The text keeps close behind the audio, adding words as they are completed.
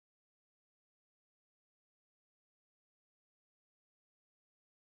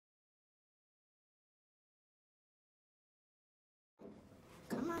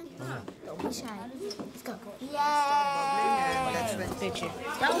Don't be shy. Let's go. Yay!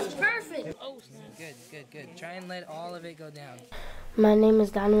 That was perfect. Oh, Good. Try and let all of it go down. My name is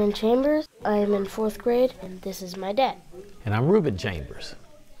Donovan Chambers. I am in 4th grade, and this is my dad. And I'm Reuben Chambers.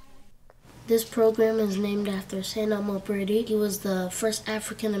 This program is named after St. Elmo Brady. He was the first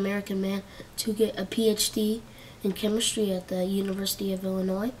African-American man to get a PhD in chemistry at the University of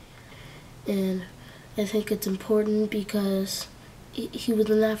Illinois. And I think it's important because he was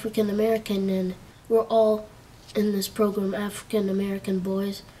an African-American, and we're all in this program African-American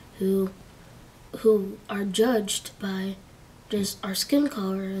boys who are judged by just our skin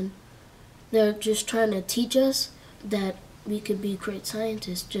color, and they're just trying to teach us that we could be great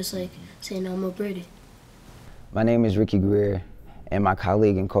scientists just like St. Elmo Brady. My name is Ricky Greer, and my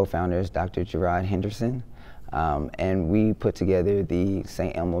colleague and co-founder is Dr. Gerard Henderson, and we put together the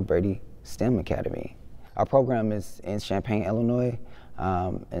St. Elmo Brady STEM Academy. Our program is in Champaign, Illinois,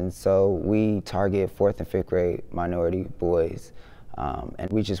 and so we target 4th and 5th grade minority boys,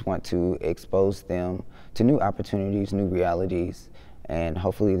 and we just want to expose them to new opportunities, new realities, and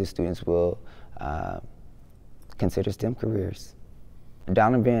hopefully the students will consider STEM careers.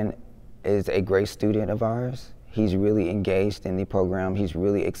 Donovan is a great student of ours. He's really engaged in the program. He's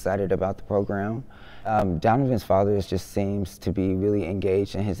really excited about the program. Donovan's father just seems to be really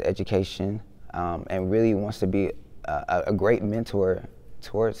engaged in his education and really wants to be a great mentor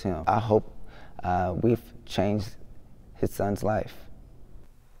towards him. I hope we've changed his son's life.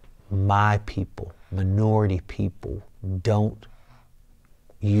 My people, minority people, don't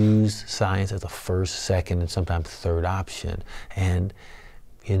use science as a first, second, and sometimes third option. And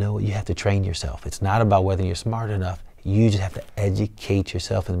you know, you have to train yourself. It's not about whether you're smart enough. You just have to educate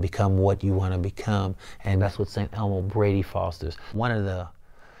yourself and become what you want to become. And that's what St. Elmo Brady fosters. One of the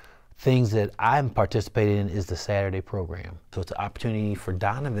things that I'm participating in is the Saturday program. So it's an opportunity for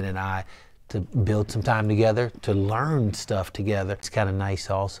Donovan and I to build some time together, to learn stuff together. It's kind of nice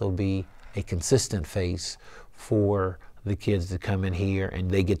to also be a consistent face for the kids that come in here,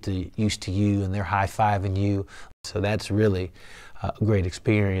 and they get used to you and they're high-fiving you. So that's really a great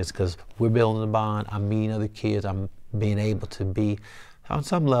experience because we're building a bond. I'm meeting other kids. I'm being able to be, on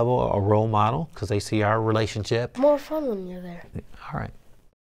some level, a role model because they see our relationship. More fun when you're there. All right.